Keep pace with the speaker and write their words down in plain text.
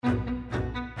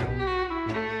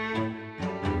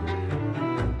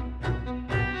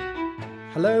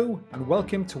Hello and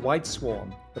welcome to White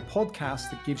Swan, the podcast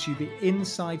that gives you the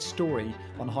inside story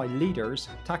on how leaders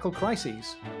tackle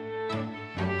crises.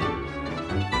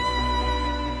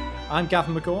 I'm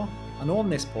Gavin McGaw, and on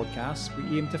this podcast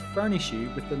we aim to furnish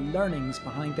you with the learnings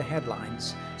behind the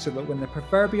headlines so that when the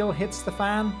proverbial hits the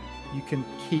fan, you can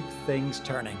keep things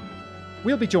turning.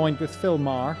 We'll be joined with Phil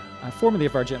Marr, formerly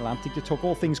of Virgin Atlantic, to talk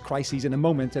all things crises in a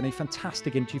moment in a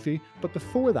fantastic interview. But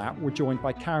before that, we're joined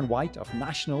by Karen White of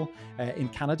National in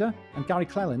Canada and Gary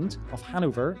Cleland of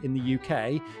Hanover in the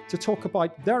UK to talk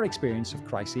about their experience of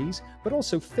crises, but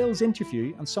also Phil's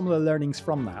interview and some of the learnings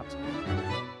from that.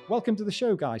 Welcome to the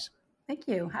show, guys. Thank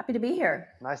you. Happy to be here.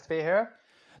 Nice to be here.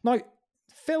 Now,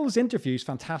 Phil's interview is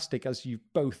fantastic, as you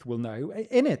both will know.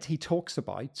 In it, he talks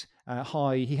about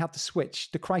how he had to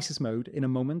switch to crisis mode in a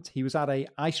moment. He was at an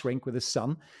ice rink with his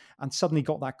son and suddenly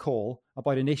got that call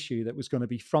about an issue that was going to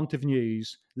be front of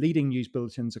news, leading news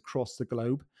bulletins across the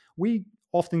globe. We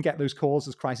often get those calls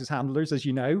as crisis handlers, as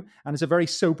you know, and it's a very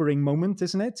sobering moment,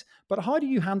 isn't it? But how do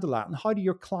you handle that, and how do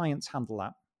your clients handle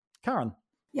that? Karen?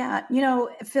 Yeah,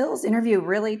 Phil's interview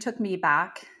really took me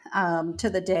back to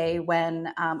the day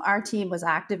when our team was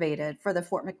activated for the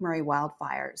Fort McMurray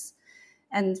wildfires.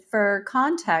 And for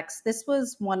context, this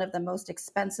was one of the most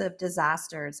expensive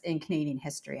disasters in Canadian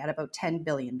history at about $10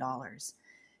 billion.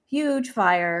 Huge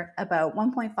fire, about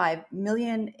 1.5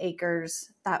 million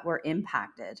acres that were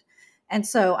impacted. And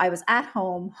so I was at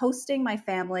home hosting my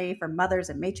family for Mothers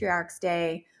and Matriarchs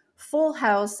Day, full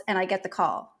house, and I get the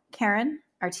call. Karen,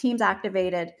 our team's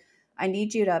activated. I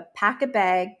need you to pack a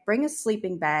bag, bring a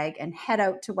sleeping bag, and head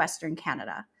out to Western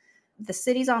Canada. The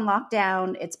city's on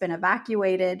lockdown. It's been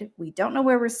evacuated. We don't know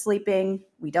where we're sleeping.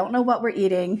 We don't know what we're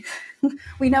eating.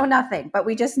 We know nothing, but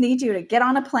we just need you to get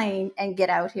on a plane and get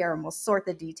out here, and we'll sort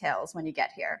the details when you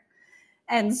get here.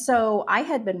 And so I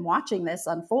had been watching this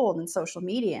unfold in social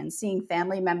media and seeing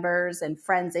family members and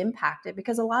friends impacted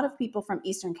because a lot of people from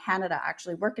Eastern Canada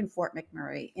actually work in Fort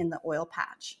McMurray in the oil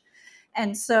patch.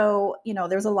 And so,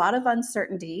 there's a lot of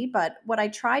uncertainty, but what I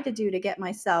tried to do to get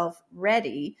myself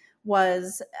ready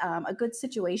was a good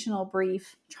situational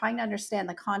brief, trying to understand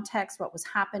the context, what was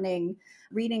happening,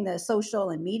 reading the social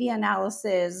and media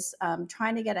analysis,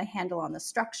 trying to get a handle on the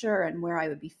structure and where I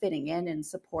would be fitting in and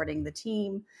supporting the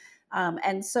team.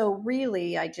 And so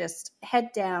really, I just head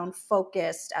down,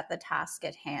 focused at the task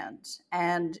at hand.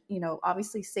 And,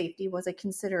 obviously safety was a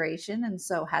consideration, and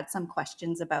so had some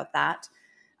questions about that.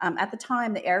 At the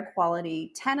time, the air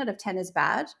quality, 10 out of 10 is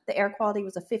bad. The air quality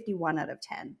was a 51 out of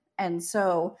 10. And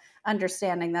so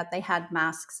understanding that they had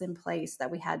masks in place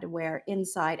that we had to wear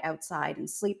inside, outside, and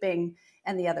sleeping,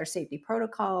 and the other safety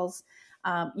protocols,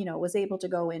 was able to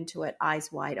go into it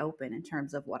eyes wide open in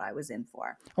terms of what I was in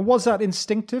for. And was that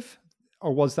instinctive,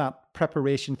 or was that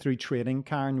preparation through training,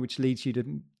 Karen, which leads you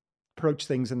to approach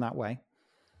things in that way?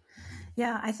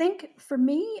 Yeah, I think for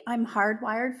me, I'm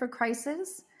hardwired for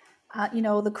crisis.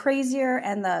 The crazier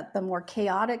and the more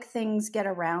chaotic things get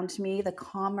around me, the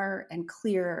calmer and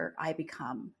clearer I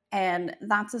become. And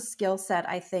that's a skill set,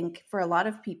 I think, for a lot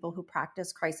of people who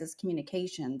practice crisis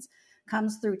communications,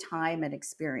 comes through time and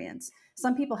experience.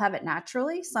 Some people have it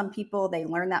naturally. Some people, they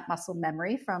learn that muscle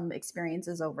memory from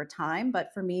experiences over time.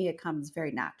 But for me, it comes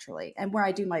very naturally and where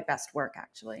I do my best work,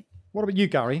 actually. What about you,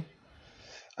 Gary?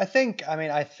 I think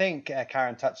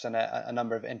Karen touched on a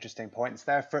number of interesting points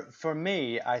there. For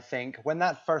me, I think when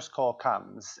that first call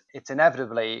comes, it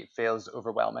inevitably feels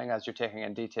overwhelming as you're taking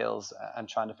in details and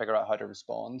trying to figure out how to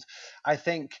respond. I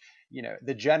think,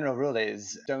 the general rule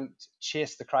is don't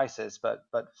chase the crisis, but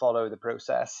follow the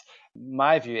process.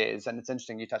 My view is, and it's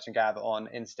interesting you touching, Gav, on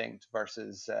instinct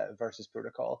versus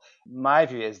protocol. My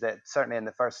view is that certainly in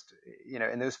the first,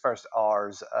 in those first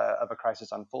hours of a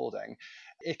crisis unfolding,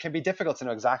 it can be difficult to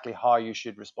know exactly how you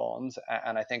should respond.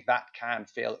 And I think that can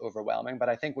feel overwhelming. But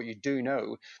I think what you do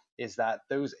know is that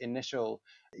those initial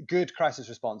good crisis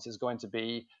response is going to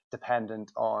be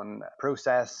dependent on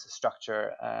process,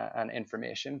 structure, and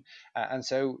information. And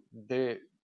so the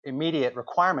immediate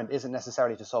requirement isn't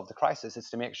necessarily to solve the crisis. It's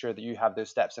to make sure that you have those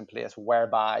steps in place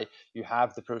whereby you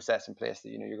have the process in place that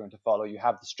you're going to follow, you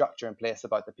have the structure in place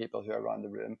about the people who are around the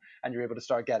room, and you're able to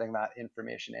start getting that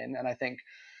information in. And I think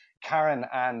Karen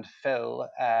and Phil,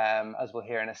 as we'll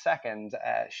hear in a second,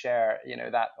 share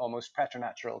that almost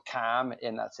preternatural calm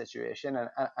in that situation.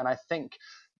 And I think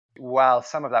while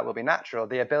some of that will be natural,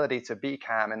 the ability to be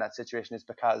calm in that situation is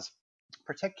because,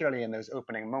 particularly in those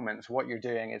opening moments, what you're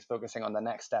doing is focusing on the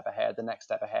next step ahead,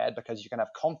 because you can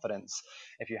have confidence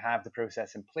if you have the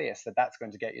process in place that that's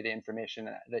going to get you the information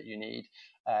that you need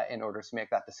in order to make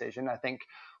that decision. I think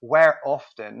where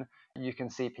often you can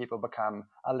see people become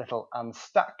a little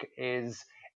unstuck is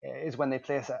is when they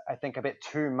place, I think, a bit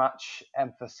too much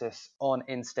emphasis on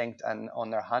instinct and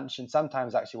on their hunch. And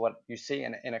sometimes actually what you see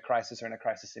in a crisis or in a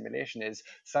crisis simulation is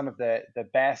some of the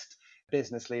best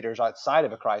business leaders outside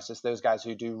of a crisis, those guys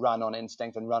who do run on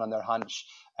instinct and run on their hunch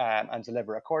and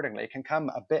deliver accordingly, can come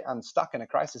a bit unstuck in a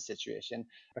crisis situation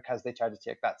because they try to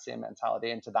take that same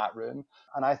mentality into that room.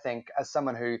 And I think as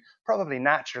someone who probably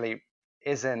naturally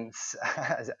isn't,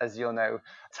 as you'll know,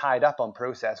 tied up on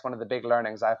process, one of the big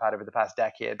learnings I've had over the past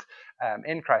decade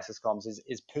in crisis comms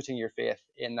is putting your faith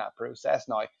in that process.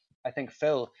 Now, I think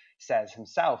Phil says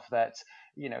himself that,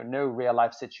 no real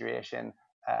life situation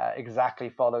exactly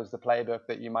follows the playbook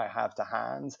that you might have to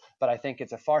hand, but I think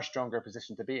it's a far stronger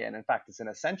position to be in. In fact, it's an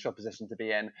essential position to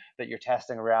be in, that you're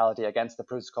testing reality against the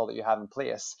protocol that you have in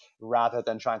place, rather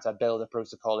than trying to build a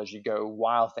protocol as you go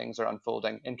while things are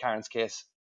unfolding. In Karen's case,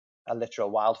 a literal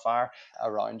wildfire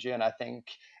around you. And I think,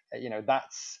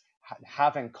 that's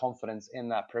having confidence in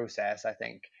that process, I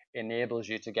think, enables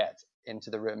you to get into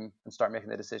the room and start making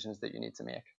the decisions that you need to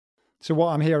make. So what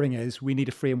I'm hearing is we need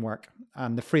a framework,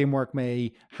 and the framework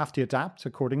may have to adapt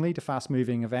accordingly to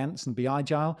fast-moving events and be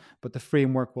agile, but the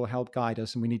framework will help guide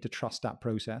us, and we need to trust that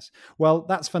process. Well,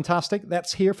 that's fantastic.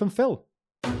 Let's hear from Phil.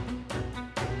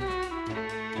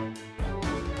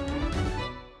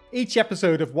 Each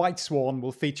episode of White Swan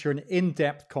will feature an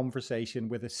in-depth conversation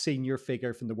with a senior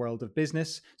figure from the world of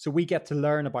business, so we get to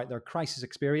learn about their crisis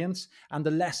experience and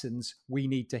the lessons we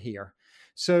need to hear.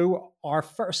 So our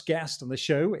first guest on the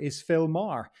show is Phil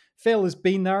Marr. Phil has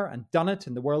been there and done it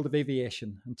in the world of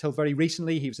aviation. Until very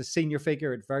recently, he was a senior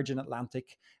figure at Virgin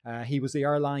Atlantic. He was the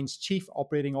airline's chief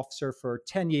operating officer for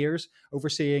 10 years,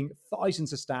 overseeing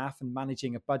thousands of staff and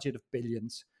managing a budget of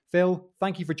billions. Phil,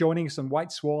 thank you for joining us on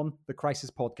White Swan, the Crisis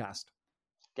Podcast.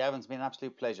 Gavin, it's been an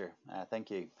absolute pleasure.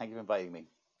 Thank you. Thank you for inviting me.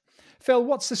 Phil,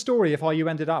 what's the story of how you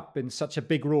ended up in such a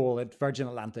big role at Virgin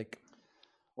Atlantic?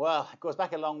 Well, it goes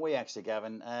back a long way, actually,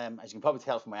 Gavin. As you can probably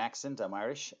tell from my accent, I'm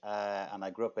Irish, and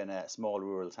I grew up in a small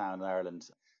rural town in Ireland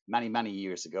many, many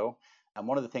years ago. And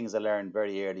one of the things I learned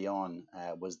very early on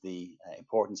was the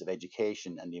importance of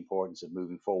education and the importance of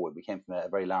moving forward. We came from a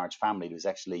very large family. There was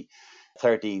actually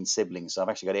 13 siblings. So I've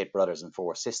actually got 8 brothers and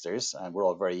 4 sisters, and we're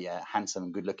all very handsome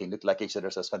and good looking, look like each other.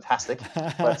 So it's fantastic.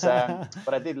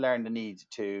 But I did learn the need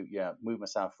to move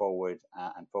myself forward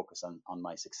and focus on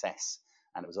my success.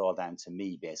 And it was all down to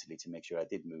me, basically, to make sure I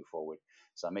did move forward.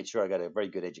 So I made sure I got a very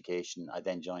good education. I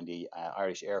then joined the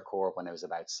Irish Air Corps when I was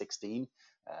about 16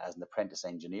 as an apprentice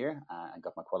engineer and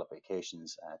got my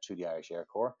qualifications through the Irish Air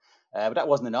Corps. But that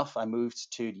wasn't enough. I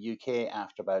moved to the UK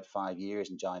after about 5 years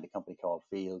and joined a company called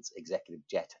Fields Executive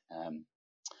Jet,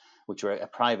 which were a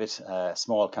private,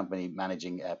 small company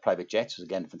managing private jets. It was,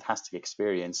 again, a fantastic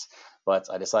experience. But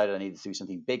I decided I needed to do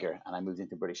something bigger, and I moved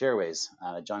into British Airways.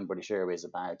 And I joined British Airways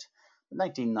about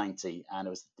 1990, and it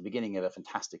was the beginning of a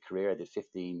fantastic career. I did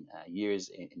 15 years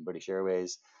in British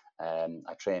Airways.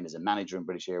 I trained as a manager in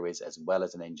British Airways as well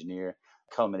as an engineer,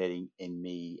 culminating in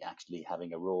me actually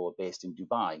having a role based in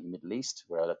Dubai, Middle East,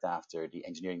 where I looked after the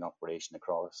engineering operation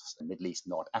across the Middle East,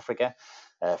 North Africa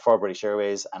for British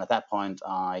Airways. And at that point,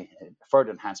 I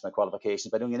further enhanced my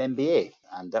qualifications by doing an MBA.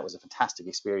 And that was a fantastic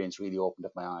experience, really opened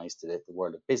up my eyes to the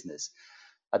world of business.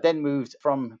 I then moved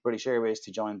from British Airways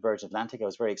to join Virgin Atlantic. I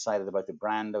was very excited about the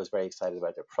brand. I was very excited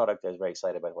about their product. I was very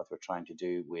excited about what they were trying to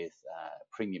do with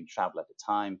premium travel at the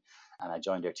time. And I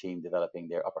joined their team developing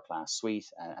their upper class suite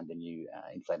and the new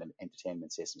in-flight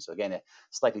entertainment system. So again, a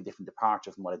slightly different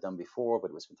departure from what I'd done before,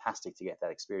 but it was fantastic to get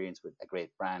that experience with a great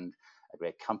brand, a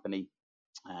great company.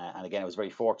 And again, I was very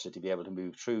fortunate to be able to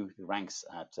move through the ranks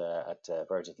at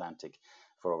Virgin Atlantic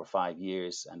for over 5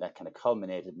 years, and that kind of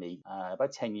culminated me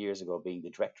about 10 years ago being the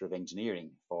director of engineering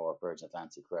for Virgin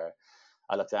Atlantic, where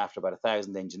I looked after about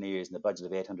 1,000 engineers and a budget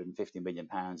of £850 million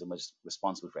and was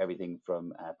responsible for everything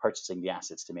from purchasing the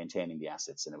assets to maintaining the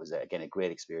assets. And it was, again, a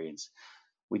great experience.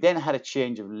 We then had a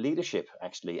change of leadership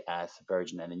actually at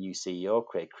Virgin, and a new CEO,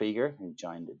 Craig Krieger, who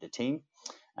joined the team.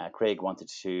 Craig wanted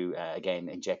to, again,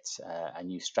 inject a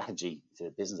new strategy to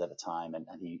the business at the time, and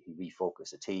he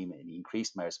refocused the team, and he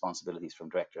increased my responsibilities from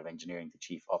Director of Engineering to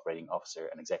Chief Operating Officer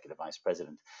and Executive Vice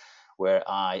President, where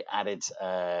I added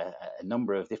a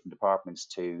number of different departments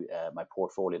to my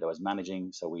portfolio that I was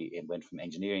managing. So we went from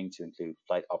engineering to include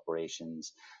flight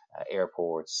operations,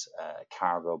 airports,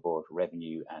 cargo, both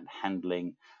revenue and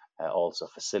handling, also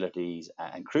facilities,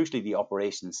 and crucially the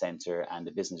operations center and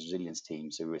the business resilience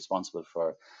team. So we're responsible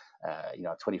for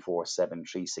 24/7,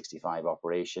 365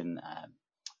 operation,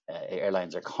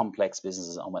 airlines are complex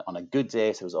businesses on a good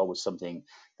day, so there was always something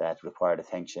that required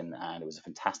attention, and it was a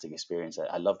fantastic experience.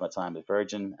 I loved my time at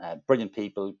Virgin. Brilliant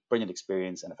people, brilliant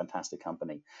experience, and a fantastic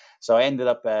company. So I ended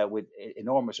up with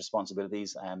enormous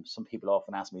responsibilities. Some people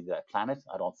often ask me, did I plan it?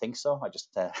 I don't think so. I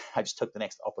just took the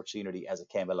next opportunity as it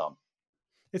came along.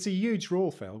 It's a huge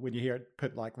role, Phil, when you hear it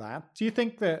put like that. Do you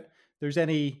think that there's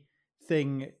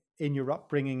anything in your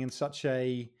upbringing in such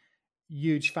a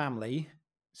huge family?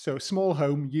 So small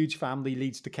home, huge family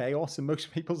leads to chaos in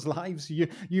most people's lives.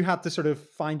 You had to sort of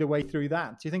find a way through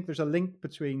that. Do you think there's a link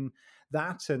between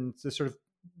that and the sort of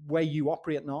way you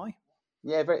operate now?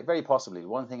 Yeah, very, very possibly.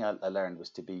 One thing I learned was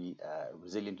to be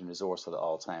resilient and resourceful at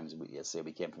all times.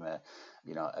 We came from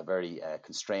a very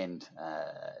constrained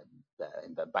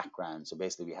in the background. So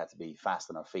basically, we had to be fast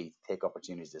on our feet, take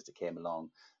opportunities as they came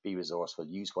along, be resourceful,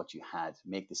 use what you had,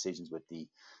 make decisions with the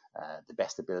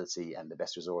best ability and the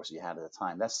best resources you had at the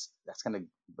time. That's kind of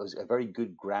was a very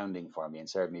good grounding for me and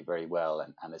served me very well.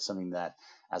 And it's something that,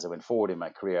 as I went forward in my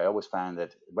career, I always found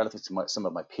that relative to some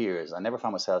of my peers, I never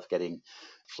found myself getting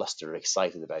flustered or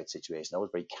excited about situations. I was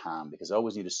very calm because I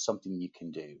always knew there's something you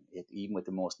can do. Even with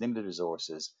the most limited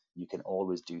resources, you can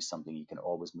always do something. You can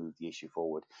always move the issue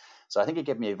forward. So I think it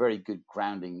gave me a very good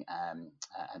grounding and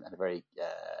a very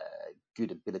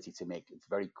good ability to make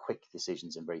very quick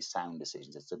decisions and very sound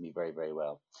decisions. It served me very, very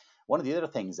well. One of the other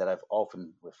things that I've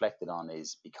often reflected on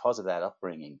is because of that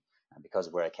upbringing and because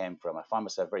of where I came from, I find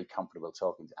myself very comfortable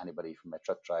talking to anybody from a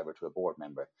truck driver to a board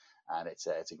member. And it's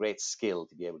a great skill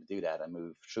to be able to do that and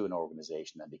move through an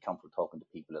organization and be comfortable talking to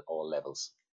people at all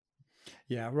levels.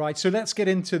 Yeah, right. So let's get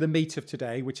into the meat of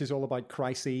today, which is all about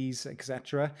crises,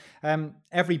 etc.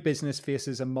 Every business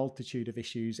faces a multitude of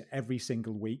issues every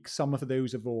single week. Some of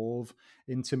those evolve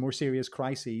into more serious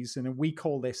crises. And we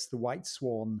call this the White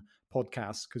Swan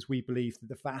podcast because we believe that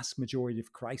the vast majority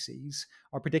of crises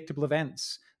are predictable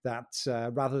events that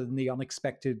rather than the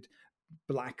unexpected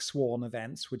black swan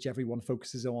events, which everyone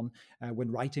focuses on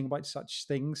when writing about such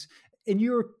things. In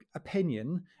your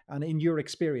opinion and in your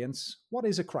experience, what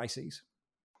is a crisis?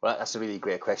 Well, that's a really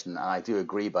great question. And I do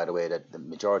agree, by the way, that the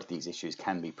majority of these issues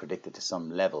can be predicted to some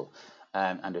level.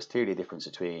 And there's clearly a difference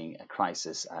between a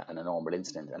crisis and a normal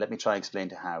incident. And let me try and explain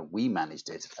to how we managed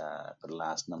it for the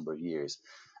last number of years.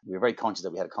 We were very conscious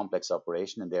that we had a complex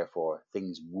operation and therefore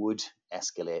things would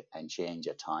escalate and change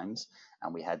at times.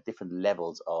 And we had different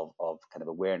levels of kind of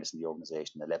awareness in the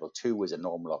organization. The level 2 was a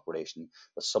normal operation,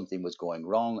 but something was going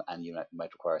wrong and you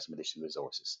might require some additional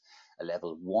resources. A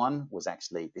level 1 was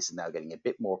actually, this is now getting a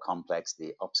bit more complex.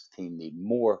 The ops team need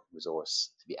more resource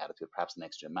to be added to it, perhaps an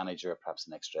extra manager, perhaps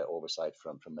an extra oversight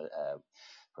from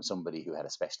somebody who had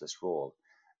a specialist role.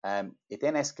 It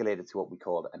then escalated to what we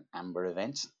called an amber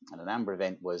event. And an amber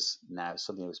event was now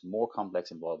something that was more complex,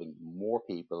 involving more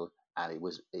people, and it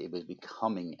was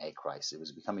becoming a crisis. It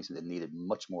was becoming something that needed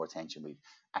much more attention. We'd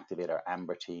activate our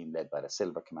amber team led by the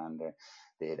silver commander.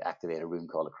 They'd activate a room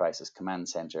called a crisis command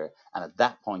center. And at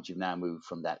that point, you've now moved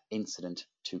from that incident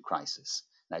to crisis.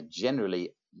 Now,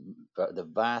 generally, the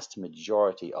vast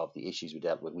majority of the issues we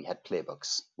dealt with, we had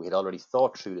playbooks. We had already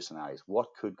thought through the scenarios. What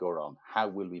could go wrong? How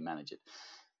will we manage it?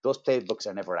 Those playbooks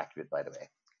are never accurate, by the way.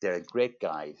 They're a great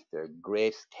guide. They're a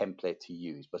great template to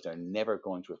use, but they're never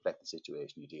going to reflect the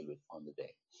situation you deal with on the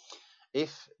day.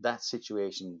 If that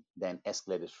situation then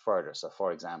escalated further, so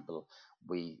for example,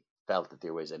 we felt that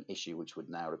there was an issue which would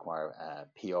now require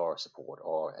PR support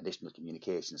or additional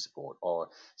communication support or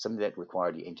something that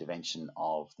required the intervention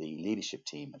of the leadership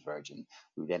team at Virgin,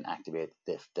 we would then activate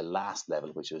the last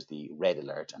level, which was the red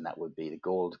alert, and that would be the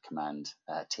gold command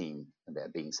team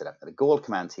being set up. Now, the gold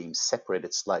command team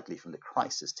separated slightly from the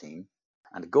crisis team.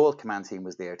 And the gold command team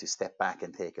was there to step back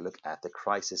and take a look at the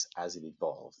crisis as it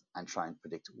evolved and try and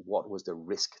predict what was the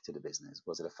risk to the business.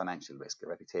 Was it a financial risk, a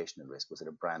reputational risk? Was it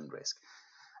a brand risk?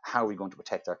 How are we going to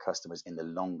protect our customers in the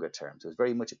longer term? So it's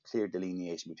very much a clear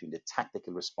delineation between the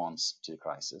tactical response to the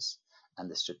crisis and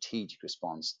the strategic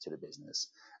response to the business.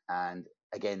 And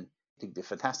again, I think the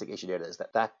fantastic issue there is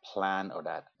that plan or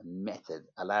that method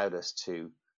allowed us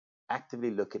to actively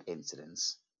look at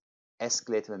incidents,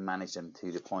 escalate them and manage them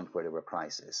to the point where they were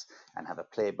crisis, and have a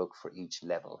playbook for each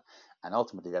level. And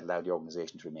ultimately, that allowed the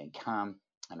organization to remain calm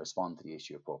and respond to the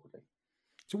issue appropriately.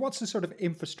 So what's the sort of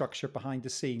infrastructure behind the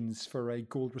scenes for a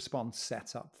gold response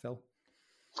setup, Phil?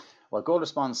 Well, gold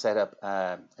response setup,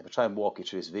 if I try and walk you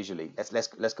through this visually,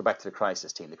 let's go back to the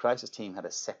crisis team. The crisis team had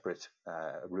a separate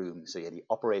room. So you had the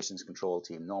operations control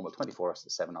team, normal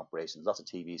 24/7 operations, lots of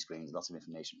TV screens, lots of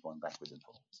information going backwards and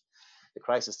forwards. The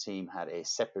crisis team had a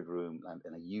separate room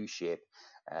in a U shape,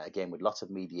 again, with lots of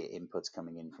media inputs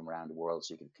coming in from around the world,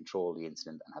 so you could control the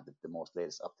incident and have the most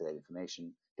latest up-to-date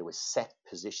information. There were set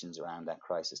positions around that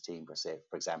crisis team for, say,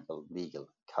 for example, legal,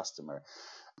 customer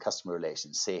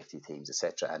relations, safety teams,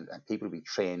 etc. And people would be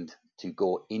trained to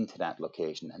go into that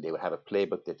location, and they would have a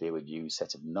playbook that they would use,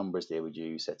 sets of numbers they would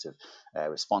use, sets of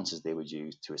responses they would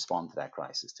use to respond to that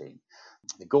crisis team.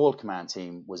 The Gold Command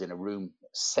team was in a room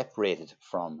separated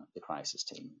from the crisis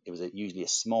team. It was usually a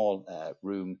small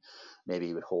room, maybe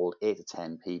it would hold 8 to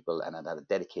 10 people, and it had a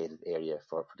dedicated area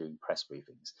for doing press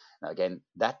briefings. Now, again,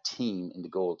 that team in the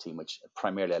Gold team, which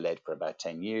primarily I led for about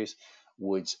 10 years,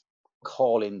 would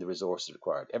call in the resources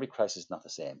required. Every crisis is not the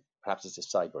same. Perhaps it's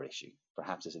a cyber issue.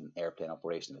 Perhaps it's an airplane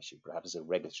operational issue. Perhaps it's a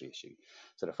regulatory issue.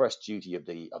 So the first duty of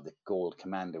the Gold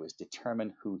Commander is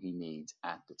determine who he needs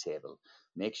at the table.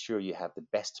 Make sure you have the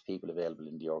best people available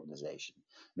in the organization.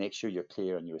 Make sure you're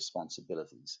clear on your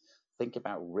responsibilities. Think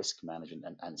about risk management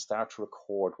and start to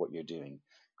record what you're doing.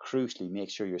 Crucially,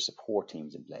 make sure your support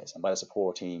team's in place. And by the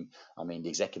support team, I mean the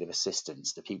executive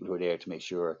assistants, the people who are there to make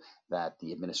sure that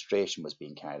the administration was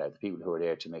being carried out, the people who are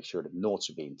there to make sure that notes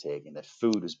are being taken, that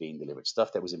food was being delivered,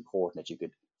 stuff that was important, that you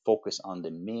could focus on the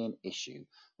main issue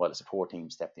while the support team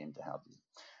stepped in to help you.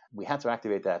 We had to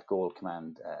activate that Gold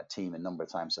Command team a number of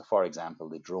times. So, for example,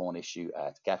 the drone issue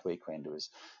at Gatwick, when there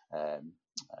was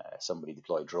somebody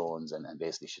deployed drones and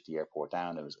basically shut the airport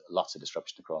down. There was lots of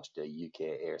disruption across the UK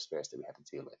airspace that we had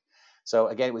to deal with. So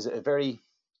again, it was a very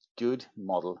good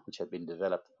model which had been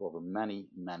developed over many,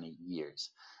 many years.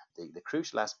 The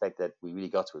crucial aspect that we really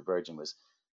got to with Virgin was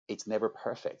it's never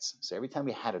perfect. So every time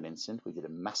we had an incident, we did a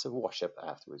massive wash up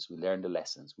afterwards. We learned the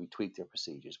lessons, we tweaked our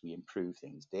procedures, we improved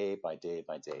things day by day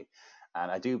by day.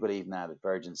 And I do believe now that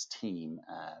Virgin's team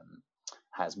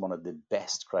has one of the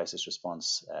best crisis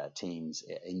response teams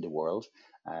in the world.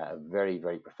 A very,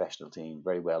 very professional team,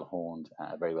 very well honed,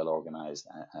 very well organized.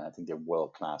 And I think they're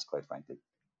world class, quite frankly.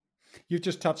 You've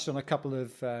just touched on a couple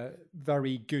of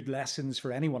very good lessons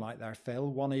for anyone out there, Phil.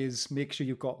 One is make sure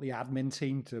you've got the admin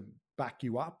team to back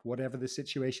you up, whatever the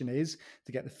situation is,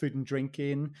 to get the food and drink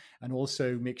in, and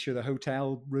also make sure the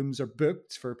hotel rooms are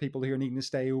booked for people who are needing to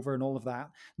stay over and all of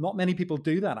that. Not many people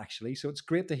do that, actually, so it's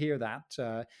great to hear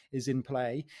that is in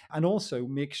play. And also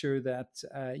make sure that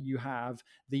you have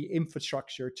the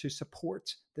infrastructure to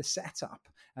support the setup,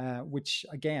 which,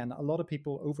 again, a lot of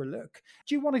people overlook.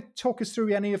 Do you want to talk us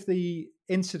through any of the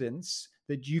incidents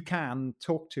that you can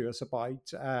talk to us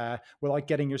about without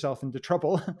getting yourself into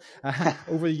trouble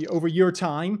over your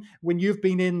time when you've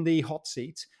been in the hot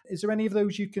seat? Is there any of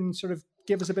those you can sort of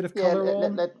give us a bit of color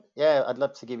on? I'd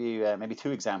love to give you maybe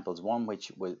two examples. One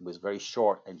which was very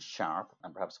short and sharp,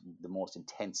 and perhaps the most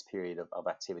intense period of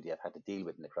activity I've had to deal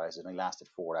with in the crisis. It only lasted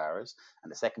 4 hours.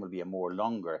 And the second would be a more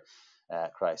longer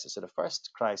crisis. So the first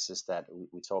crisis that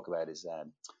we talk about is,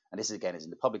 and this again is in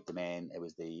the public domain, it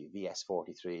was the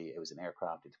VS-43. It was an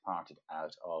aircraft that departed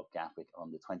out of Gatwick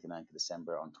on the 29th of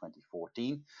December on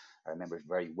 2014. I remember it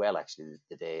very well, actually,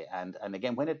 the day. And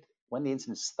again, when the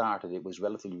incident started, it was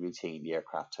relatively routine. The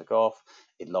aircraft took off.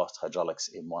 It lost hydraulics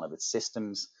in one of its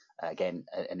systems. Again,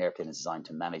 an airplane is designed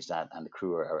to manage that, and the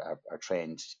crew are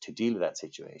trained to deal with that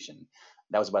situation.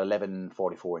 That was about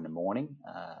 11:44 in the morning,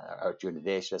 or during the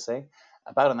day, should I say.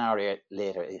 About an hour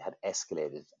later, it had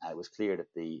escalated. It was clear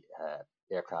that the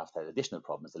aircraft had additional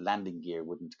problems. The landing gear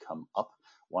wouldn't come up.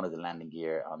 One of the landing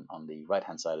gear on the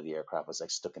right-hand side of the aircraft was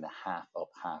like stuck in a half up,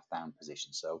 half down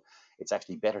position. So it's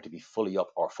actually better to be fully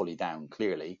up or fully down,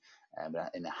 clearly.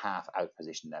 In a half out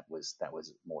position, that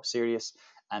was more serious.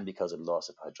 And because of the loss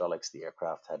of hydraulics, the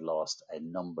aircraft had lost a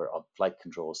number of flight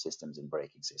control systems and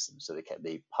braking systems. So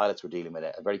the pilots were dealing with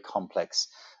a very complex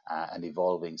and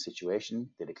evolving situation.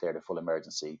 They declared a full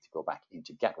emergency to go back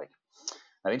into Gatwick.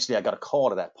 Now, eventually, I got a call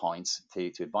at that point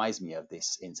to advise me of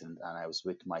this incident, and I was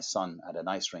with my son at an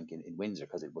ice rink in Windsor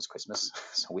because it was Christmas,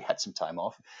 so we had some time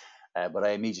off. But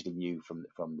I immediately knew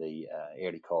from the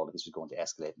early call that this was going to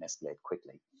escalate and escalate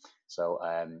quickly. So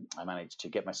I managed to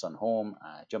get my son home,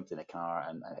 jumped in a car,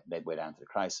 and made way down to the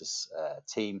crisis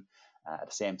team. At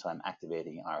the same time,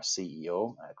 activating our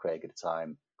CEO, Craig at the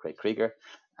time, Craig Krieger,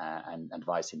 and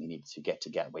advised him he needed to get to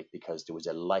Gatwick because there was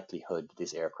a likelihood that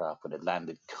this aircraft, when it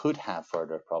landed, could have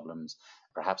further problems.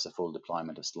 Perhaps a full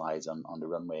deployment of slides on the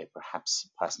runway. Perhaps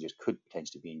passengers could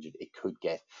potentially be injured. It could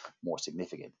get more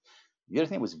significant. The other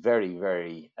thing that was very,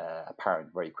 very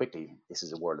apparent very quickly, this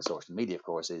is a world of social media, of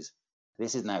course, is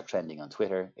this is now trending on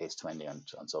Twitter, it's trending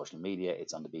on social media,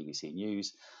 it's on the BBC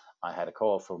News. I had a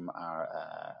call from our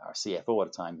CFO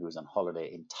at the time who was on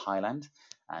holiday in Thailand,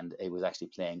 and it was actually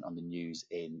playing on the news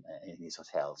in his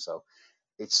hotel. So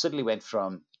it suddenly went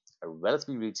from a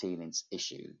relatively routine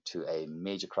issue to a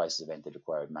major crisis event that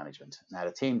required management. Now,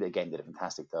 the team, again, did a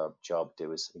fantastic job. There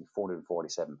was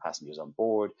 447 passengers on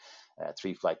board,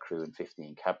 3 flight crew and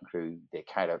 15 cabin crew. They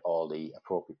carried out all the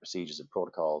appropriate procedures and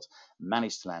protocols,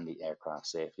 managed to land the aircraft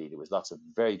safely. There was lots of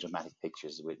very dramatic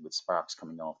pictures with sparks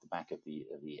coming off the back of the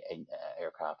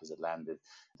aircraft as it landed,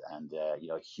 and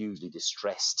hugely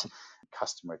distressed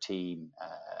customer team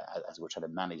as we're trying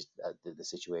to manage the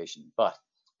situation. But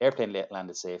airplane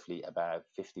landed safely about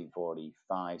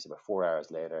 15:45, so about 4 hours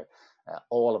later.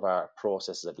 All of our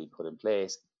processes have been put in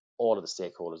place. All of the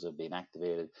stakeholders have been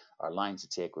activated. Our lines to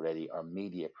take were ready. Our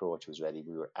media approach was ready.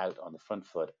 We were out on the front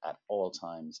foot at all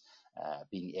times,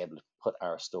 being able to put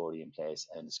our story in place.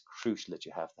 And it's crucial that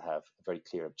you have to have very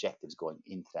clear objectives going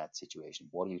into that situation.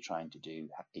 What are you trying to do?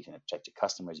 You can protect your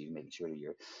customers. You're making sure that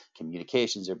your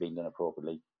communications are being done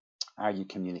appropriately. Are you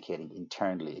communicating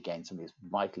internally? Again, something that's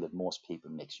vital that most people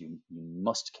miss. You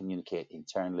must communicate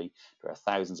internally. There are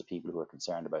thousands of people who are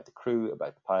concerned about the crew,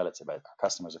 about the pilots, about our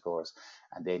customers, of course,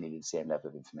 and they needed the same level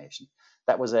of information.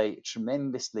 That was a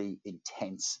tremendously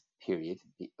intense period,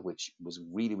 which was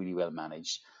really, really well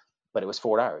managed, but it was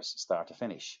 4 hours, start to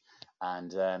finish.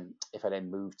 And if I then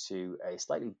move to a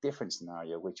slightly different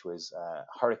scenario, which was a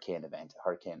hurricane event,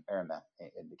 Hurricane Irma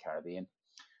in the Caribbean.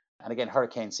 And again,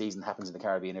 hurricane season happens in the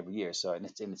Caribbean every year. So in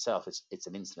itself, it's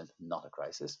an incident, not a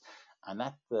crisis. And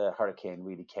that hurricane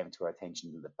really came to our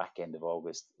attention at the back end of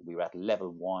August. We were at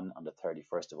level 1 on the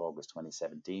 31st of August,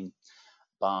 2017.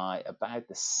 By about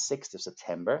the 6th of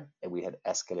September, we had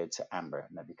escalated to amber.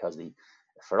 Now, because the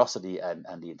ferocity and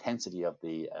the intensity of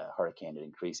the hurricane had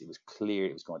increased, it was clear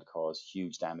it was going to cause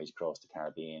huge damage across the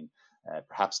Caribbean.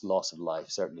 Perhaps loss of life,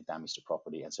 certainly damage to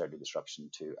property, and certainly disruption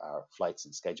to our flights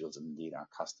and schedules, and indeed our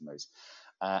customers.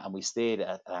 And we stayed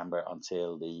at amber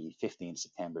until the 15th of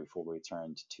September before we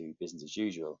returned to business as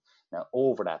usual. Now,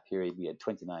 over that period, we had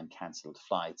 29 cancelled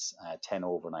flights, 10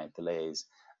 overnight delays,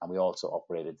 and we also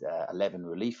operated 11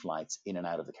 relief flights in and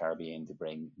out of the Caribbean to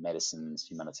bring medicines,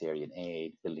 humanitarian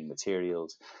aid, building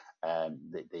materials.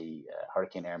 The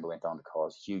Hurricane Irma went on to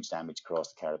cause huge damage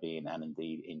across the Caribbean and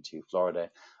indeed into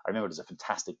Florida. I remember there's a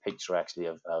fantastic picture actually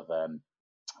of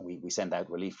we sent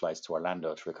out relief flights to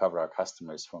Orlando to recover our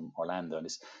customers from Orlando, and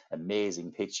this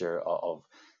amazing picture of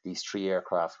these 3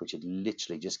 aircraft which had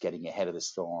literally just getting ahead of the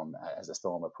storm as the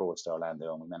storm approached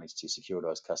Orlando, and we managed to secure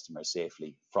those customers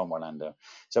safely from Orlando.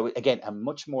 So again, a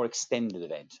much more extended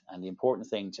event, and the important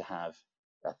thing to have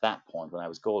at that point when I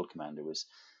was Gold Commander was,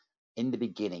 in the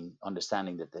beginning,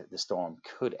 understanding that the storm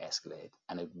could escalate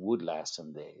and it would last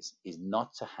some days, is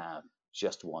not to have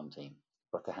just one team,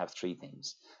 but to have 3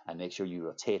 teams, and make sure you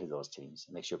rotated those teams,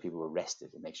 and make sure people were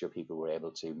rested, and make sure people were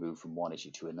able to move from one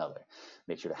issue to another,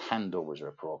 make sure the handovers are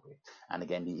appropriate. And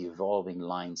again, the evolving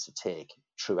lines to take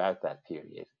throughout that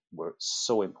period were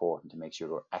so important to make sure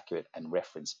we're accurate and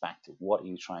reference back to what are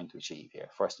you trying to achieve here.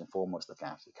 First and foremost, look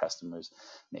after the customers,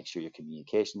 make sure your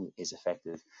communication is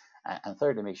effective, and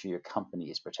thirdly, make sure your company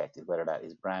is protected, whether that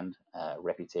is brand,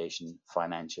 reputation,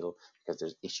 financial, because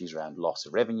there's issues around loss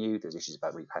of revenue, there's issues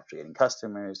about repatriating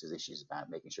customers, there's issues about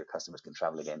making sure customers can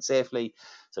travel again safely.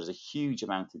 So there's a huge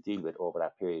amount to deal with over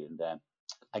that period. And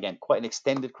again, quite an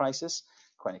extended crisis,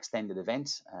 quite an extended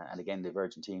event. And again, the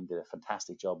Virgin team did a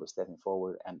fantastic job of stepping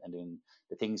forward and doing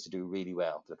the things to do really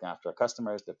well, to look after our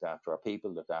customers, look after our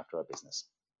people, look after our business.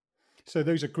 So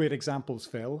those are great examples,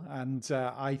 Phil. And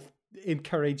I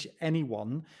encourage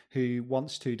anyone who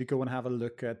wants to go and have a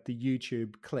look at the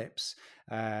YouTube clips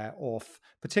of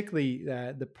particularly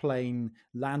the plane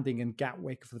landing in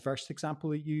Gatwick for the first example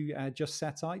that you just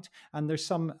set out. And there's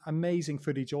some amazing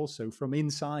footage also from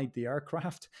inside the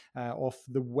aircraft of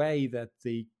the way that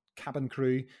the cabin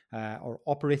crew are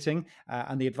operating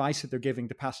and the advice that they're giving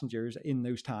to passengers in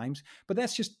those times. But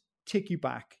let's just take you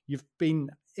back. You've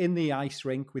been in the ice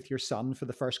rink with your son for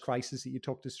the first crisis that you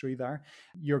talked us through there.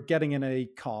 You're getting in a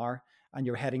car and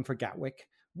you're heading for Gatwick.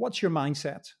 What's your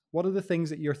mindset? What are the things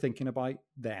that you're thinking about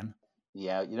then?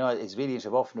 Yeah, it's really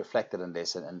interesting. I've often reflected on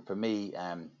this, and for me,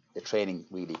 the training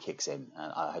really kicks in.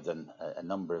 And I have done a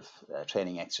number of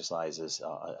training exercises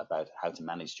about how to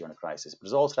manage during a crisis, but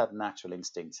there's also that natural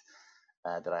instinct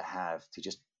that I have to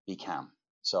just be calm.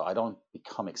 So I don't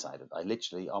become excited. I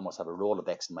literally almost have a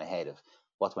Rolodex in my head of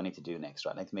what do I need to do next,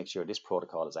 right? I need to make sure this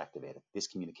protocol is activated, this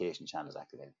communication channel is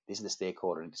activated, this is the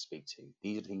stakeholder I need to speak to,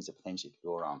 these are the things that potentially could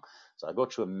go wrong. So I go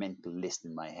through a mental list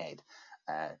in my head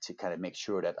to kind of make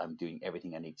sure that I'm doing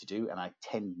everything I need to do. And I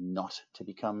tend not to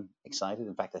become excited.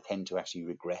 In fact, I tend to actually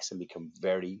regress and become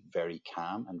very, very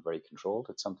calm and very controlled.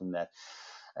 It's something that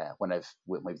when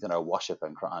we've done our wash up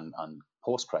on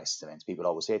post-crisis events, people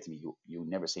always say to me, you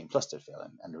never seem flustered, Phil.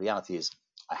 And the reality is,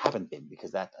 I haven't been,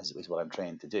 because that is what I'm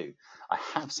trained to do. I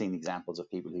have seen examples of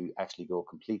people who actually go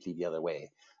completely the other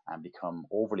way and become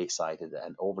overly excited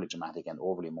and overly dramatic and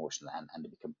overly emotional, and they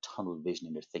become tunnel vision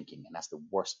in their thinking. And that's the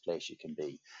worst place you can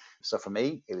be. So for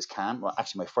me, it was calm. Well,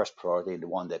 actually, my first priority, and the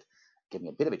one that gave me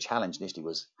a bit of a challenge initially,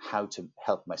 was how to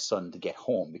help my son to get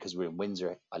home, because we're in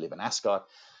Windsor. I live in Ascot,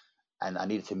 and I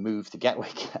needed to move to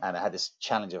Gatwick, and I had this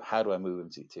challenge of how do I move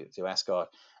him to Ascot.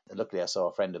 And luckily, I saw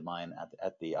a friend of mine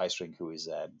at the ice rink who is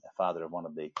a father of one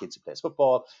of the kids who plays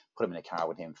football, put him in a car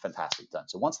with him. Fantastic, done.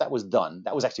 So once that was done,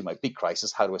 that was actually my big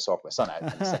crisis. How do I sort my son out?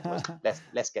 And the second was,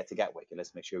 let's get to Gatwick and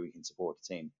let's make sure we can support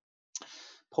the team.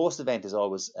 Post-event is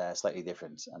always slightly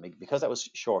different. I mean, because that was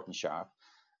short and sharp,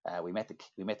 we met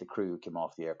the crew who came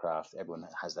off the aircraft. Everyone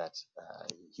has that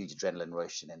huge adrenaline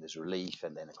rush, and then there's relief,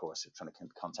 and then of course they're trying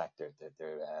to contact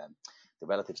their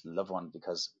relatives and loved ones,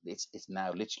 because it's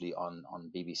now literally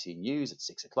on BBC News at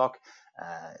 6 o'clock.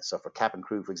 So for cabin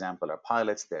crew, for example, our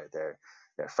pilots, their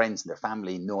friends and their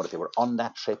family know that they were on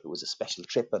that trip. It was a special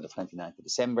trip on the 29th of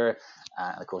December,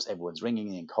 and of course everyone's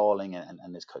ringing and calling, and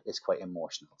it's quite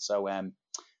emotional.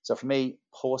 So for me,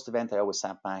 post event, I always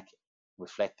sat back,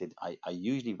 reflected. I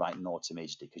usually write notes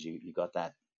immediately, because you got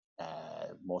that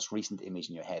most recent image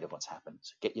in your head of what's happened.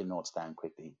 So get your notes down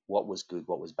quickly. What was good?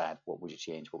 What was bad? What would you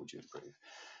change? What would you improve?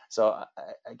 So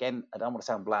again, I don't want to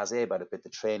sound blasé about it, but the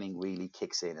training really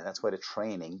kicks in, and that's why the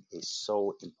training is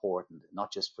so important,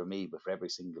 not just for me, but for every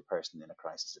single person in a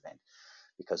crisis event.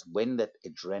 Because when that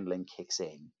adrenaline kicks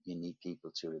in, you need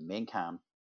people to remain calm,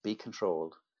 be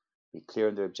controlled, be clear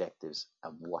on their objectives,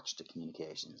 and watch the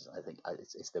communications. I think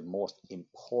it's the most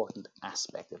important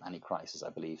aspect of any crisis, I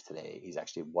believe, today, is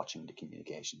actually watching the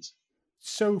communications.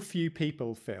 So few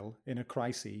people, Phil, in a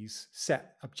crisis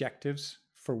set objectives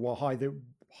for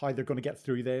how they're going to get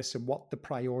through this and what the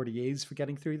priority is for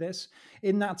getting through this.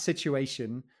 In that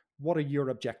situation, what are your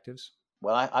objectives?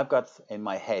 Well, I've got in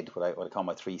my head what I call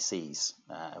my 3 C's,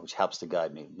 which helps to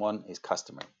guide me. One is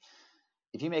customer.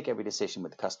 If you make every decision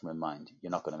with the customer in mind,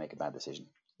 you're not going to make a bad decision.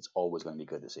 It's always going to be a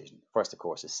good decision. First, of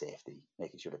course, is safety,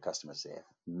 making sure the customer's safe,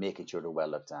 making sure they're well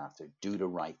looked after, do the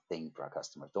right thing for our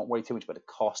customers. Don't worry too much about the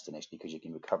cost initially, because you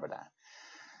can recover that.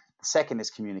 The second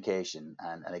is communication.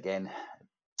 And again,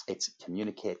 it's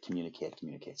communicate.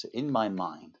 So in my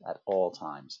mind, at all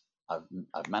times,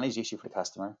 I've managed the issue for the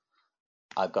customer.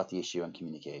 I've got the issue on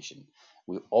communication.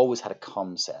 We always had a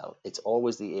comm cell. It's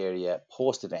always the area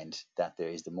post-event that there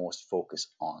is the most focus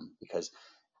on, because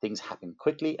things happen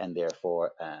quickly, and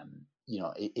therefore,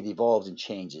 it evolves and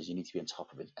changes. You need to be on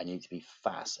top of it, and you need to be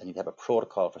fast, and you need to have a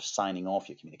protocol for signing off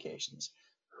your communications.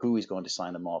 Who is going to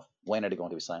sign them off? When are they going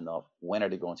to be signed off? When are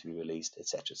they going to be released,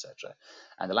 etc., etc.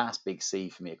 And the last big C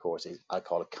for me, of course, is I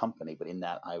call it company, but in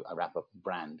that I wrap up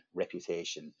brand,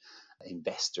 reputation,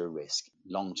 investor risk,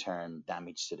 long-term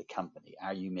damage to the company.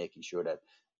 Are you making sure that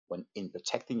when in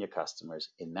protecting your customers,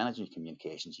 in managing your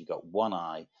communications, you've got one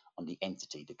eye on the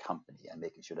entity, the company, and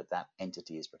making sure that that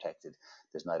entity is protected?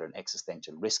 There's neither an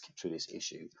existential risk through this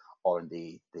issue, or in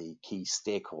the key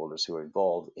stakeholders who are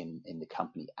involved in the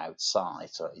company outside.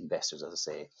 So investors, as I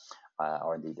say,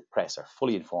 or indeed the press, are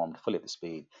fully informed, fully up to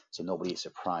speed, so nobody is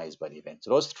surprised by the event. So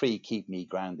those 3 keep me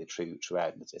grounded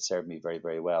throughout, and it served me very,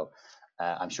 very well.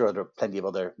 I'm sure there are plenty of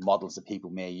other models that people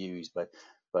may use, but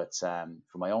from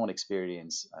my own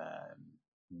experience,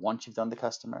 once you've done the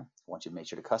customer, once you've made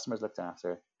sure the customer is looked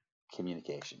after,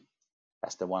 communication.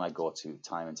 That's the one I go to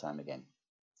time and time again.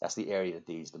 That's the area that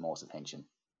needs the most attention.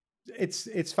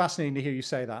 It's fascinating to hear you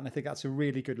say that, and I think that's a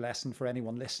really good lesson for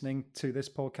anyone listening to this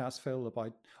podcast, Phil,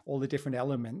 about all the different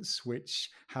elements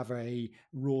which have a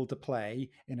role to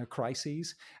play in a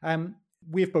crisis.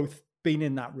 We've both been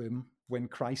in that room when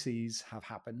crises have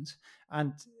happened,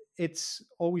 and it's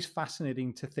always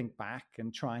fascinating to think back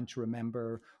and trying to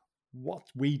remember what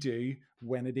we do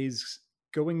when it is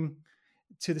going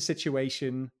to the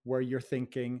situation where you're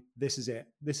thinking, this is it.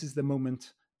 This is the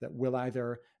moment that will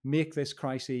either make this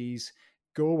crisis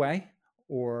go away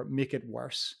or make it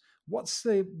worse. What's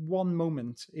the one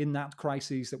moment in that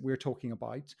crisis that we're talking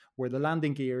about where the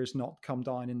landing gears not come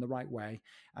down in the right way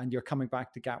and you're coming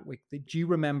back to Gatwick that you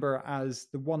remember as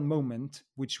the one moment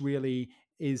which really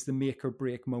is the make or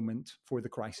break moment for the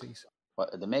crisis? Well,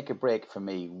 the make or break for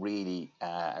me really,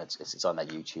 it's on that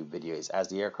YouTube video, is as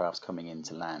the aircraft's coming in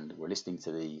to land, we're listening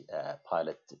to the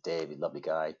pilot, David, lovely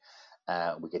guy.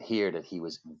 We could hear that he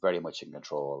was very much in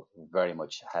control, very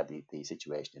much had the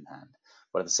situation in hand.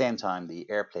 But at the same time, the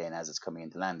airplane, as it's coming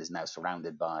into land, is now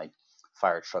surrounded by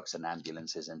fire trucks and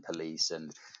ambulances and police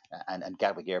and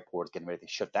Gatwick Airport getting ready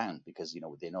to shut down because,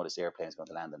 they know this airplane is going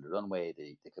to land on the runway.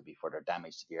 There could be further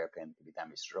damage to the airplane, there could be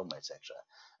damage to the runway, etc.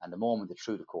 And the moment, the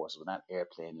truth, of course, when that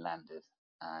airplane landed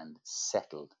and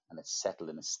settled, and it settled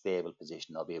in a stable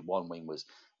position, albeit one wing was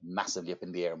massively up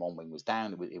in the air and one wing was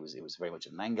down. It was very much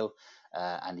at an angle,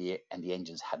 and the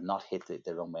engines had not hit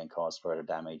the runway and caused further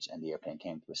damage, and the airplane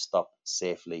came to a stop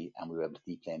safely, and we were able to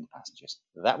deplane the passengers.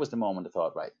 That was the moment I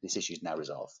thought, right, this issue is now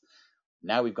resolved.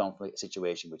 Now we've gone from a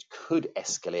situation which could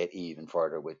escalate even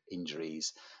further with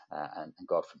injuries and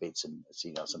God forbid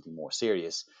something more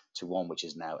serious, to one which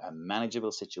is now a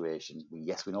manageable situation.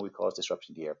 Yes, we know we caused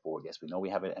disruption to the airport. Yes, we know we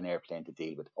have an airplane to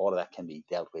deal with. All of that can be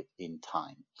dealt with in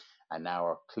time. And now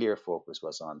our clear focus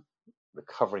was on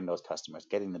recovering those customers,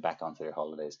 getting them back onto their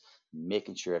holidays,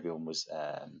 making sure everyone was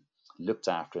looked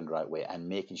after in the right way, and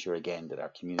making sure again that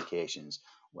our communications,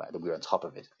 that we were on top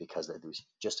of it, because there was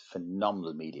just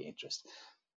phenomenal media interest.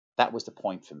 That was the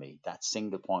point for me, that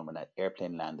single point when that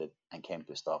airplane landed and came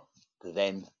to a stop.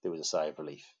 Then there was a sigh of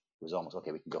relief. It was almost,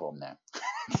 okay, we can go home now.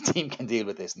 The team can deal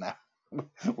with this now.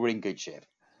 We're in good shape.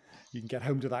 You can get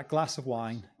home to that glass of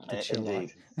wine to chill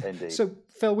Indeed. So,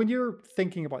 Phil, when you're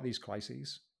thinking about these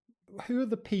crises, who are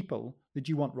the people that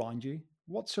you want around you?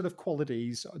 What sort of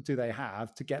qualities do they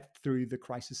have to get through the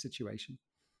crisis situation?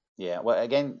 Yeah, well,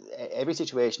 again, every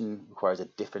situation requires a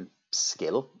different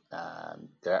skill.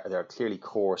 There are clearly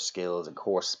core skills and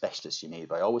core specialists you need,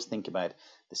 but I always think about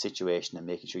the situation and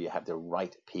making sure you have the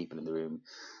right people in the room.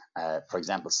 For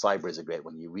example, cyber is a great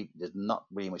one. There's not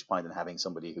really much point in having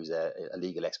somebody who's a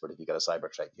legal expert if you've got a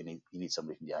cyber threat. You need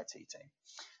somebody from the IT team.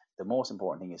 The most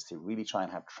important thing is to really try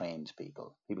and have trained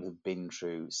people who've been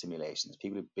through simulations,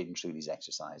 people who've been through these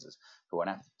exercises, who are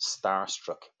not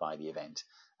starstruck by the event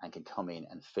and can come in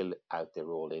and fill out their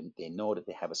role. They know that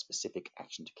they have a specific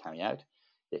action to carry out.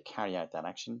 They carry out that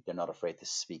action. They're not afraid to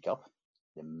speak up.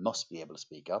 They must be able to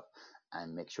speak up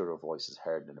and make sure their voice is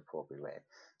heard in an appropriate way.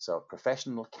 So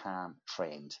professional, calm,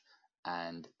 trained,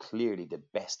 and clearly the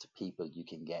best people you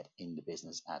can get in the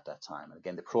business at that time. And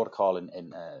again, the protocol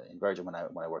in Virgin, when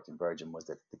I worked in Virgin, was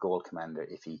that the goal commander,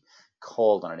 if he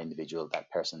called on an individual,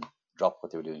 that person dropped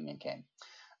what they were doing and came.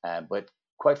 But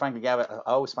quite frankly, Gavin,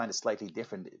 I always find it slightly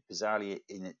different, bizarrely,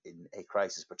 in a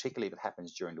crisis, particularly if it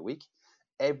happens during the week.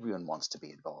 Everyone wants to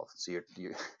be involved. So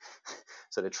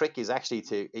so the trick is actually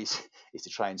to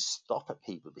try and stop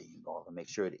people being involved and make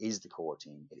sure it is the core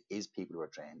team, it is people who are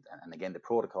trained. And again, the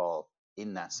protocol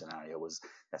in that scenario was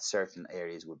that certain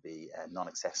areas would be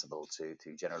non-accessible to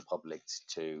general public,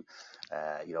 to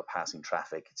passing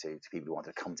traffic, to people who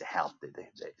wanted to come to help.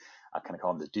 I kind of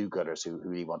call them the do-gooders who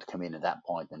really want to come in at that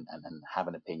point and have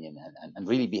an opinion and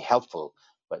really be helpful,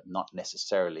 but not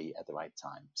necessarily at the right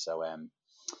time. So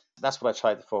that's what I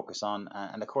try to focus on.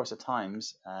 And of course, at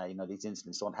times, these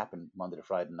incidents don't happen Monday to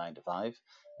Friday, 9 to 5.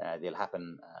 They'll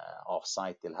happen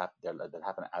off-site. They'll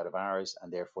happen out of hours,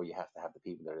 and therefore you have to have the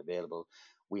people that are available.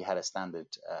 We had a standard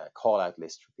call-out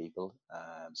list for people,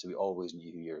 so we always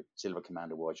knew who your silver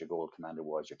commander was, your gold commander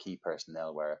was, your key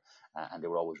personnel were, and they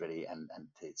were always ready and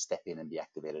to step in and be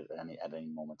activated at any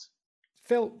moment.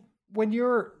 Phil, when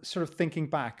you're sort of thinking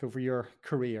back over your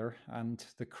career and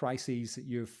the crises that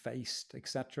you've faced,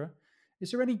 etc.,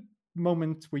 is there any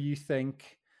moment where you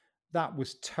think that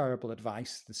was terrible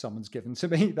advice that someone's given to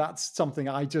me? That's something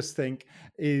I just think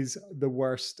is the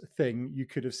worst thing you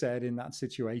could have said in that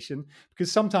situation.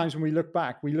 Because sometimes when we look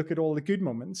back, we look at all the good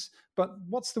moments, but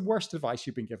what's the worst advice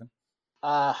you've been given?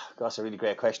 That's a really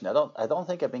great question. I don't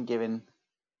think I've been given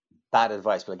bad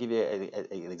advice, but I'll give you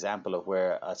an example of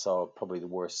where I saw probably the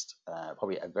worst,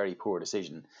 probably a very poor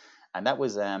decision. And that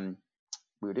was,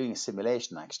 we were doing a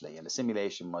simulation actually. And the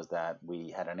simulation was that we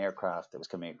had an aircraft that was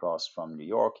coming across from New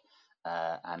York,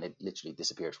 and it literally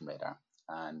disappeared from radar.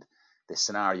 And the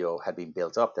scenario had been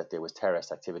built up that there was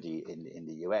terrorist activity in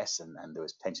the US and there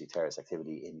was potentially terrorist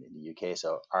activity in the UK.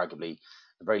 So arguably,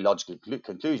 a very logical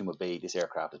conclusion would be this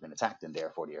aircraft has been attacked and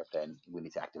therefore the airplane, we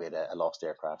need to activate a lost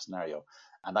aircraft scenario.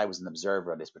 And I was an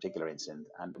observer on this particular incident.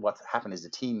 And what happened is the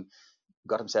team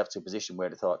got themselves to a position where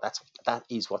they thought that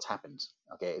is what's happened.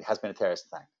 Okay, it has been a terrorist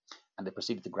attack. And they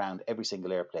proceeded to ground every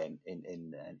single airplane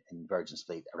in Virgin's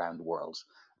fleet around the world.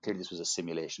 Clearly, this was a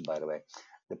simulation, by the way.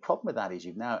 The problem with that is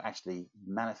you've now actually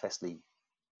manifestly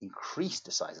increased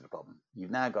the size of the problem.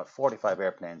 You've now got 45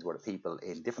 airplanes worth of people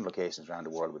in different locations around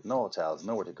the world with no hotels,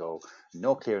 nowhere to go,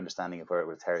 no clear understanding of whether it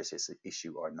was a terrorist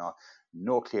issue or not,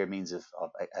 no clear means of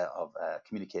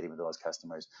communicating with those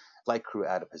customers, flight crew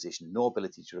out of position, no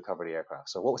ability to recover the aircraft.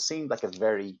 So what seemed like a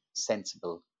very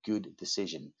sensible, good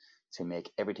decision to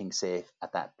make everything safe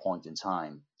at that point in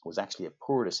time was actually a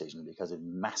poor decision because it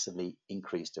massively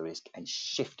increased the risk and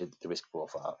shifted the risk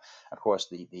profile. Of course,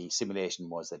 the simulation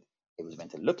was that it was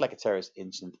meant to look like a terrorist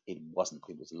incident. It wasn't.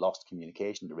 It was lost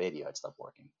communication. The radio had stopped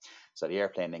working. So the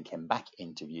airplane then came back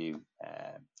into view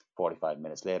 45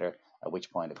 minutes later, at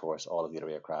which point, of course, all of the other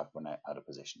aircraft were now out of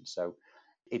position. So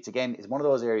it's one of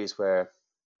those areas where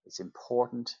it's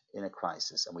important in a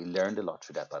crisis, and we learned a lot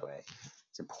through that, by the way.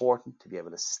 It's important to be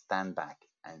able to stand back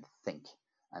and think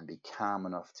and be calm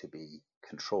enough to be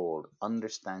controlled,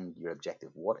 understand your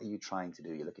objective. What are you trying to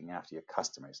do? You're looking after your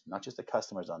customers, not just the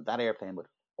customers on that airplane, but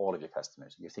all of your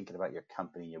customers. You're thinking about your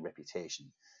company, your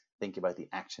reputation. Think about the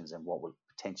actions and what will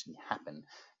potentially happen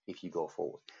if you go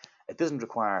forward. It doesn't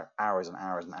require hours and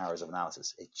hours and hours of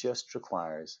analysis. It just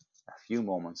requires a few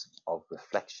moments of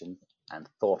reflection and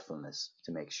thoughtfulness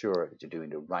to make sure that you're doing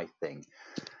the right thing.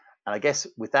 And I guess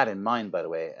with that in mind, by the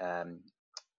way,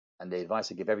 and the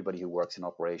advice I give everybody who works in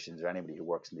operations or anybody who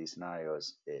works in these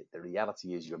scenarios, the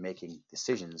reality is you're making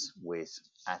decisions with,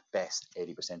 at best,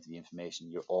 80% of the information.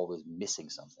 You're always missing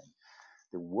something.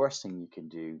 The worst thing you can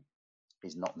do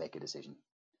is not make a decision.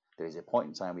 There is a point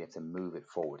in time we have to move it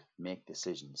forward, make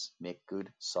decisions, make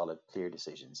good, solid, clear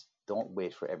decisions. Don't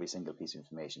wait for every single piece of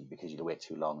information because you'll wait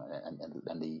too long and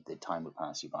the time will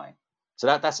pass you by. So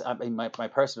that's my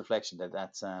personal reflection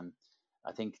that's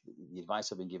I think the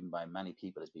advice I've been given by many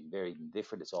people has been very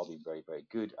different. It's all been very, very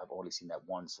good. I've only seen that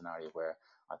one scenario where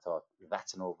I thought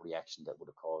that's an overreaction that would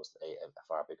have caused a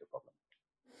far bigger problem.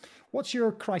 What's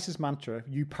your crisis mantra,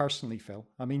 you personally, Phil?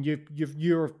 I mean,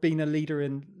 you've been a leader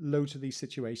in loads of these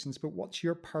situations, but what's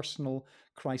your personal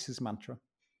crisis mantra?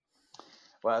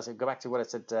 Well, as I go back to what I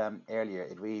said earlier,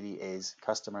 it really is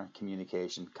customer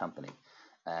communication company.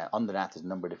 Under that, there's a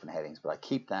number of different headings, but I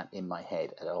keep that in my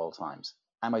head at all times.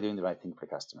 Am I doing the right thing for the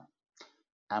customer?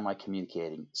 Am I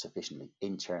communicating sufficiently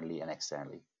internally and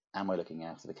externally? Am I looking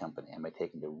after the company? Am I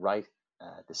taking the right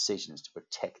decisions to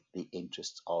protect the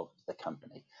interests of the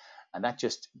company? And that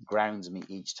just grounds me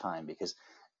each time because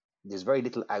there's very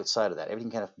little outside of that.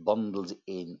 Everything kind of bundles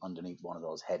in underneath one of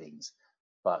those headings.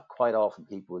 But quite often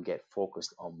people will get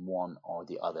focused on one or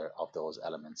the other of those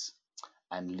elements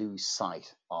and lose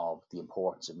sight of the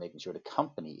importance of making sure the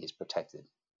company is protected.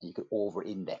 And you could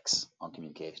over-index on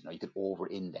communication, or you could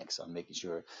over-index on making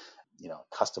sure,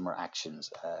 customer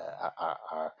actions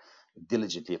are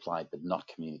diligently applied but not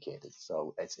communicated.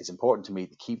 So it's important to me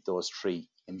to keep those three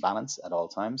in balance at all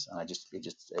times, and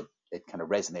it kind of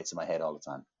resonates in my head all the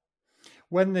time.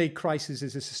 When the crisis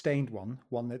is a sustained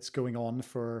one that's going on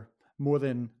for more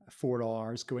than 4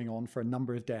 hours, going on for a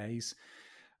number of days,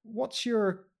 what's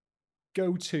your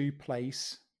go-to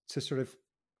place to sort of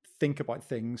think about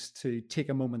things, to take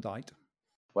a moment out?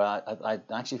 Well, I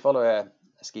actually follow a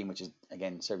scheme which is,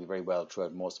 again, served me very well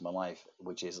throughout most of my life,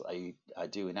 which is I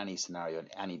do in any scenario,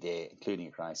 any day, including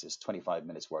a crisis, 25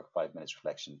 minutes work, 5 minutes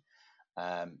reflection.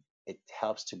 It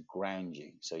helps to ground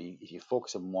you. So if you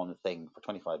focus on one thing for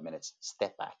 25 minutes,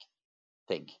 step back,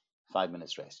 think, 5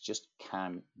 minutes rest, just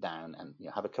calm down and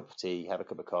have a cup of tea, have a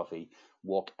cup of coffee,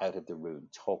 walk out of the room,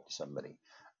 talk to somebody.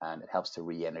 And it helps to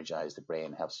re-energize the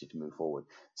brain, helps you to move forward.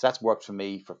 So that's worked for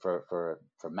me for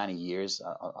many years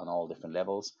on all different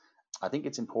levels. I think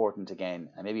it's important, again,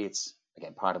 and maybe it's,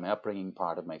 again, part of my upbringing,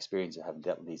 part of my experience of having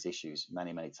dealt with these issues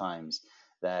many, many times,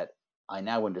 that I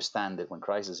now understand that when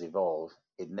crises evolve,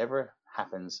 it never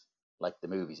happens like the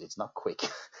movies. It's not quick.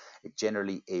 It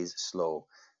generally is slow.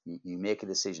 You make a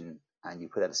decision and you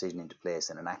put that decision into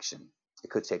place and an action. It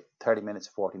could take 30 minutes,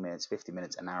 40 minutes, 50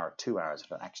 minutes, an hour, 2 hours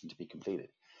for that action to be completed.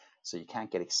 So you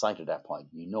can't get excited at that point.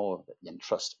 You know and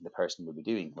trust the person will be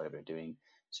doing whatever they're doing.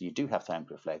 So you do have time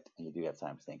to reflect and you do have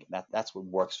time to think. And that's what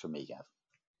works for me, Gav.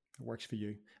 It works for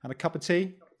you. And a cup of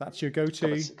tea, that's your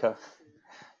go-to?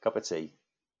 Cup of tea.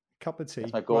 Cup of tea.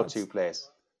 That's my go-to place.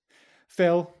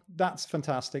 Phil, that's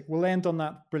fantastic. We'll end on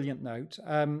that brilliant note.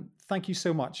 Thank you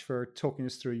so much for talking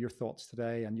us through your thoughts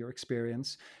today and your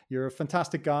experience. You're a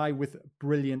fantastic guy with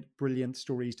brilliant, brilliant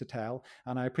stories to tell.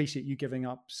 And I appreciate you giving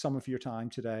up some of your time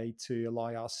today to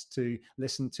allow us to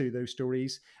listen to those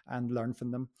stories and learn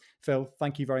from them. Phil,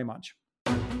 thank you very much.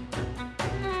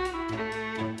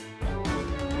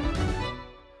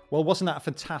 Well, wasn't that a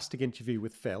fantastic interview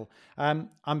with Phil?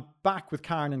 I'm back with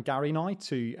Karen and Gary now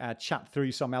to chat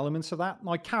through some elements of that.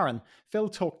 Now, Karen, Phil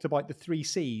talked about the 3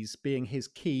 C's being his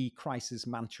key crisis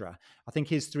mantra. I think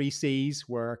his 3 C's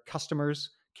were customers,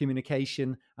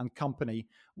 communication, and company.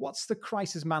 What's the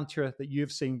crisis mantra that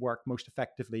you've seen work most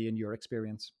effectively in your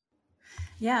experience?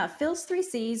 Yeah, Phil's 3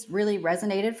 C's really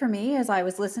resonated for me as I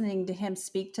was listening to him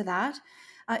speak to that.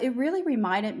 It really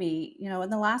reminded me, in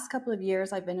the last couple of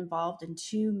years, I've been involved in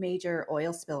two major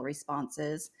oil spill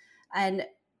responses. And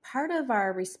part of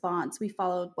our response, we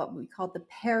followed what we called the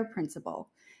PAIR principle.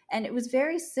 And it was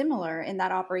very similar in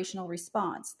that operational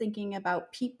response, thinking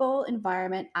about people,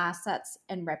 environment, assets,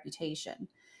 and reputation.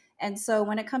 And so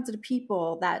when it comes to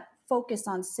people, that focus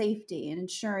on safety and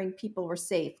ensuring people were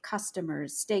safe,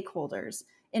 customers, stakeholders,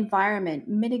 environment,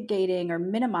 mitigating or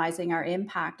minimizing our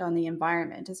impact on the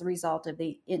environment as a result of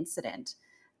the incident,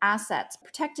 assets,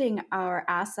 protecting our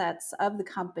assets of the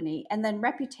company, and then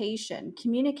reputation,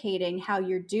 communicating how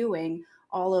you're doing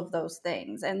all of those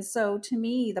things. And so to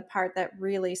me, the part that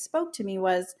really spoke to me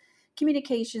was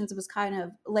communications was kind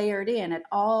of layered in at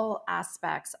all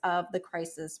aspects of the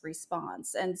crisis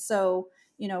response. And so,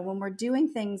 when we're doing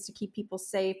things to keep people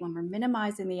safe, when we're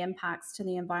minimizing the impacts to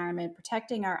the environment,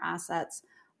 protecting our assets,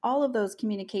 all of those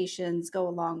communications go a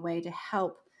long way to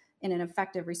help in an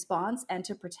effective response and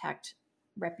to protect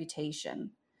reputation.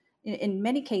 In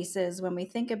many cases, when we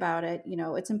think about it,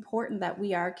 it's important that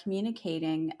we are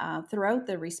communicating throughout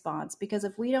the response, because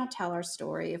if we don't tell our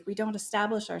story, if we don't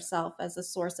establish ourselves as a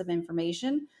source of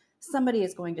information, somebody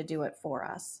is going to do it for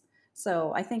us.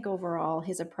 So I think overall,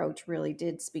 his approach really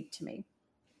did speak to me.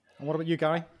 And what about you,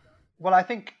 Gary? Well, I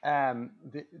think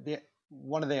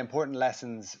one of the important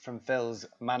lessons from Phil's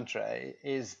mantra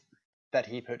is that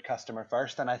he put customer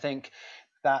first. And I think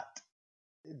that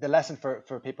the lesson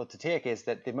for people to take is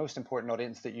that the most important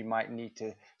audience that you might need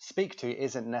to speak to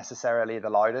isn't necessarily the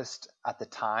loudest at the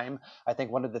time. I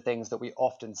think one of the things that we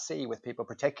often see with people,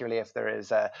 particularly if there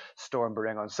is a storm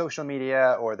brewing on social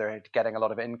media or they're getting a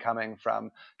lot of incoming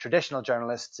from traditional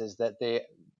journalists, is that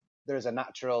there's a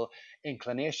natural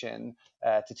inclination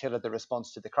to tailor the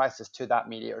response to the crisis to that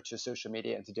media or to social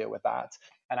media and to deal with that.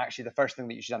 And actually, the first thing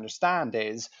that you should understand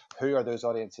is who are those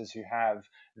audiences who have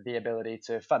the ability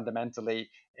to fundamentally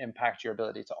impact your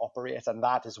ability to operate. And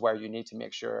that is where you need to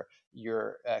make sure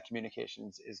your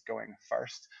communications is going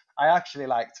first. I actually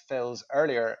liked Phil's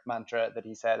earlier mantra that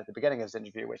he said at the beginning of his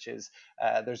interview, which is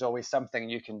there's always something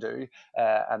you can do,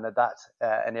 and that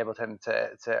enabled him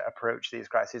to approach these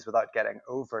crises without getting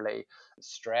overly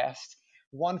stressed.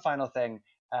 One final thing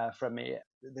from me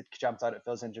that jumped out at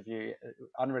Phil's interview,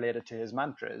 unrelated to his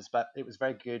mantras, but it was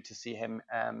very good to see him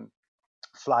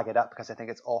flag it up, because I think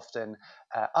it's often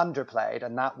underplayed,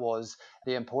 and that was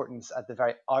the importance at the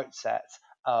very outset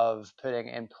of putting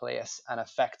in place an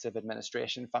effective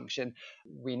administration function.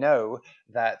 We know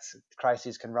that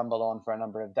crises can rumble on for a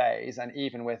number of days, and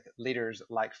even with leaders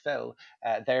like Phil,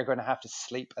 they're going to have to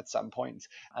sleep at some point,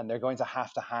 and they're going to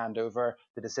have to hand over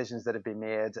the decisions that have been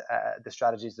made, the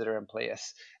strategies that are in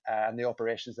place, and the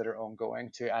operations that are ongoing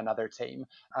to another team.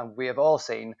 And we have all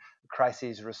seen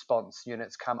crisis response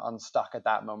units come unstuck at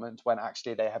that moment when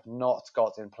actually they have not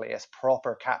got in place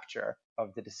proper capture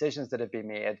of the decisions that have been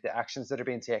made, the actions that are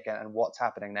being taken, and what's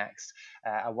happening next.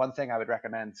 And one thing I would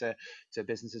recommend to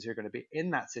businesses who are going to be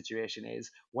in that situation is,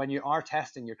 when you are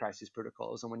testing your crisis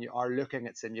protocols and when you are looking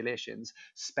at simulations,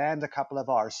 spend a couple of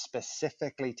hours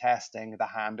specifically testing the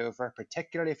handover,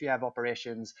 particularly if you have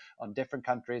operations on different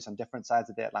countries on different sides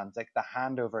of the Atlantic. The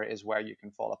handover is where you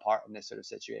can fall apart in this sort of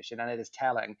situation. And it is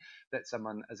telling that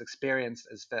someone as experienced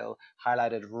as Phil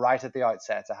highlighted right at the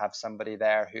outset to have somebody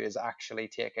there who is actually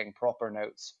taking proper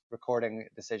notes, recording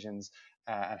decisions,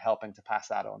 and helping to pass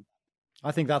that on.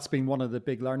 I think that's been one of the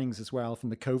big learnings as well from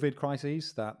the COVID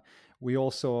crises, that we all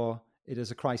saw it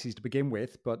as a crisis to begin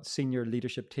with, but senior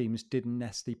leadership teams didn't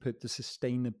necessarily put the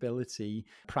sustainability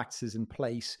practices in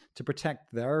place to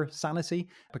protect their sanity,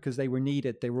 because they were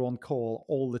needed. They were on call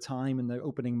all the time in the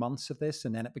opening months of this,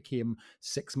 and then it became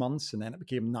 6 months, and then it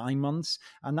became 9 months,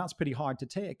 and that's pretty hard to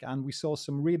take. And we saw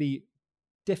some really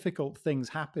difficult things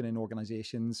happen in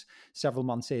organizations several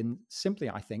months in, simply,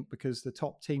 I think, because the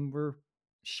top team were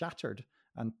shattered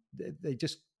and they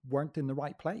just weren't in the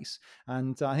right place.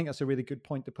 And I think that's a really good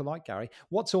point to pull out, Gary.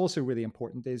 What's also really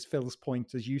important is Phil's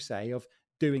point, as you say, of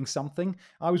doing something.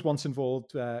 I was once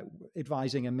involved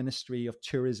advising a ministry of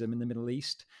tourism in the Middle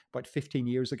East about 15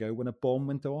 years ago when a bomb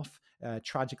went off,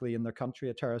 tragically in their country,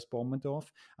 a terrorist bomb went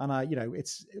off. And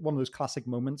it's one of those classic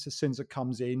moments. As soon as it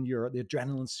comes in, the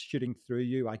adrenaline's shooting through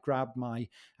you. I grabbed my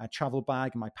travel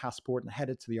bag and my passport and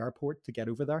headed to the airport to get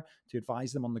over there to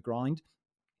advise them on the ground.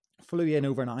 Flew in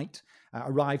overnight,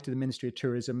 arrived to the Ministry of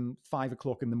Tourism 5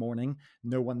 o'clock in the morning,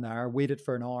 no one there, waited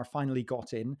for an hour, finally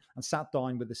got in and sat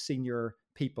down with the senior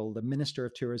people, the Minister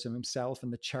of Tourism himself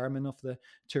and the chairman of the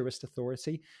Tourist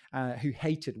Authority, who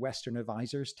hated Western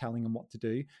advisors telling them what to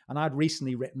do. And I'd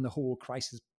recently written the whole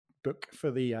crisis book for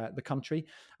the country.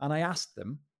 And I asked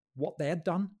them what they had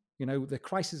done. The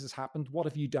crisis has happened. What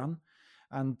have you done?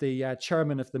 And the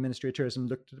chairman of the Ministry of Tourism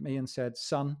looked at me and said,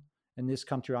 "Son, in this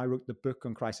country, I wrote the book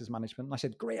on crisis management." And I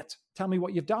said, "Great, tell me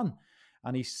what you've done."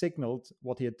 And he signaled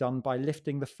what he had done by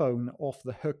lifting the phone off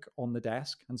the hook on the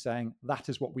desk and saying, "That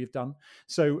is what we've done."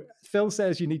 So Phil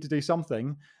says you need to do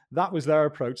something. That was their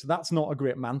approach. That's not a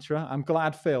great mantra. I'm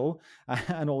glad Phil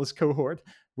and all his cohort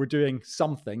were doing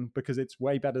something, because it's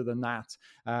way better than that.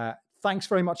 Thanks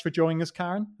very much for joining us,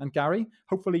 Karen and Gary.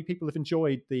 Hopefully people have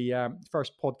enjoyed the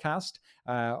first podcast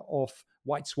of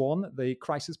White Swan, the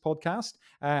Crisis podcast,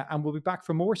 and we'll be back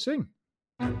for more soon.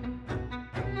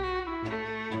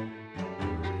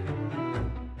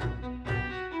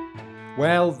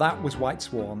 Well, that was White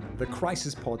Swan, the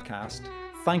Crisis podcast.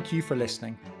 Thank you for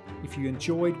listening. If you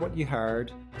enjoyed what you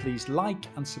heard, please like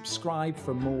and subscribe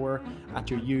for more at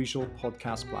your usual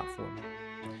podcast platform.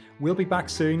 We'll be back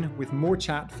soon with more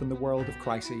chat from the world of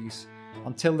crises.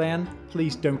 Until then,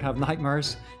 please don't have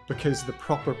nightmares, because the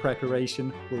proper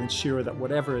preparation will ensure that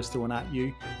whatever is thrown at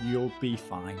you, you'll be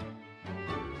fine.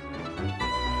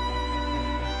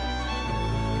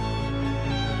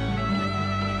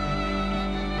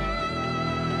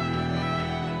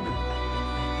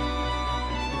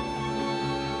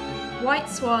 White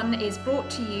Swan is brought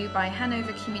to you by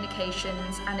Hanover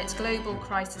Communications and its Global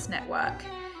Crisis Network.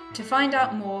 To find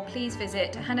out more, please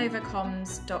visit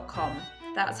hanovercomms.com.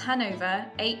 That's Hanover,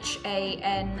 HANOVER,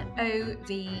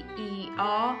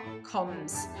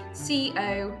 comms,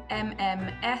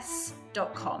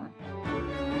 COMMS.com.